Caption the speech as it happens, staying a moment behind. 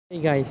Hey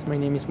guys, my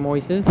name is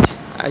Moises.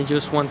 I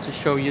just want to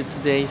show you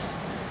today's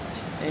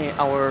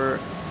our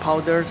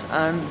powders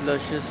and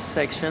blushes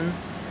section.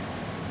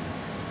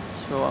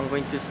 So I'm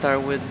going to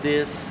start with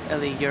this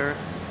elegant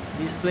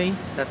display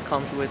that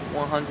comes with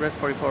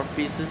 144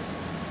 pieces.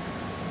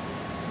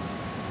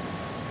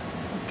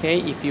 Okay,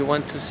 if you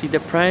want to see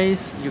the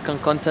price, you can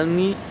contact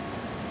me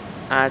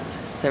at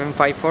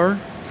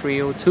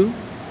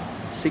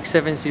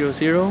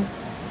 754-302-6700.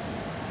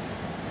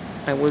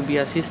 I will be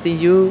assisting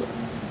you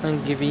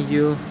and giving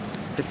you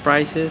the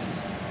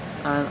prices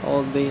and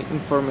all the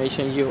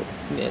information you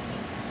need.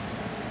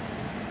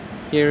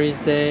 Here is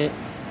the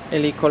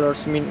LA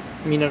Colors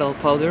mineral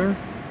powder,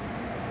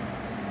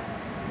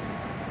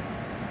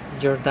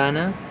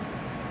 Jordana.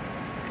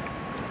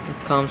 It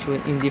comes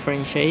in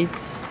different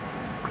shades.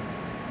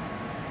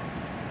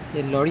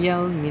 The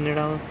L'Oreal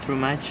Mineral True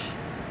Match.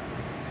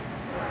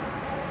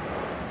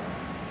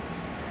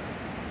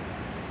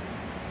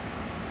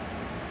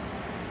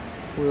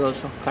 We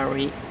also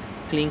carry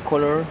Clean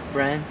Color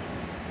brand,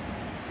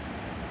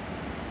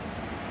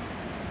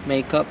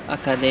 Makeup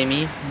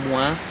Academy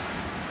Moi,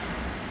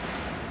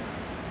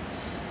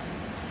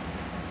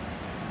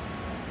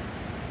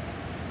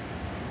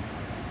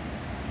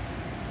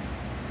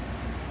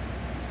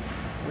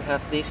 we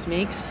have this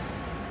mix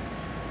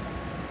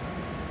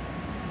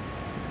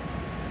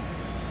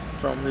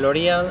from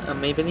L'Oreal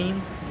and Maybelline.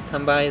 You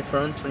can buy it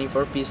from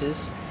 24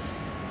 pieces.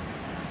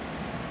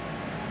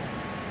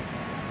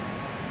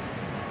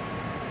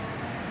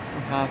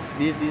 We have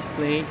this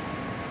display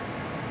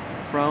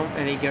from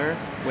Elegir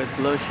with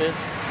blushes.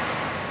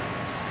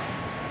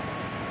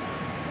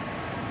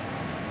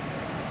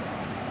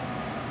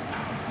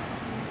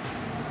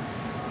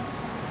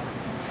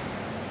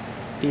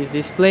 This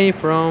display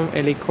from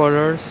LA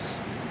Colors.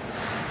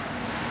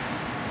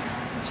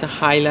 It's a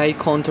highlight,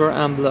 contour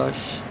and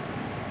blush.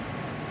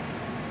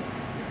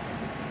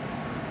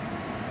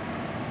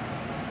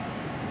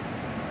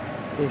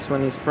 This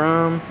one is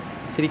from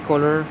City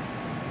Color.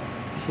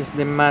 This is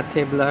the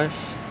matte blush.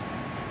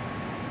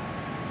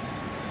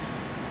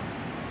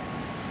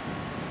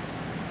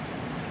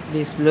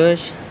 This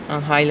blush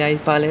and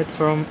highlight palette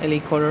from LA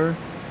Color.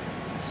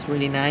 It's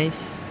really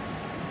nice.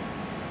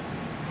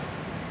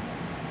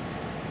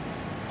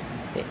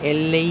 The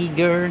LA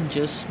girl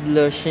just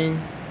blushing.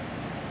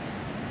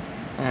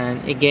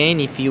 And again,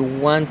 if you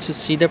want to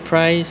see the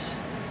price,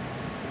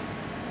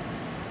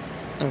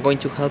 I'm going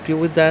to help you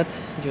with that.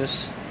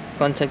 Just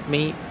contact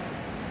me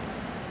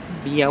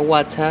via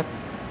WhatsApp.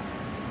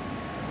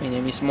 My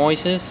name is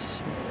Moises.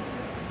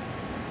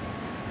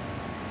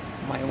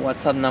 My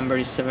WhatsApp number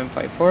is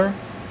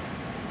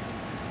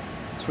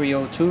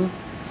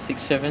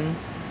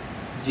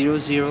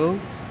 754-302-6700.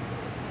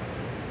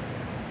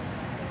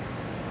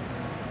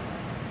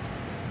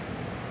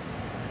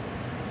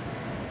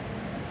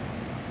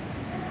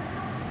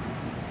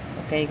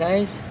 Okay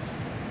guys,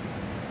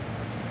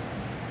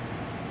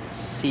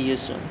 see you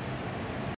soon.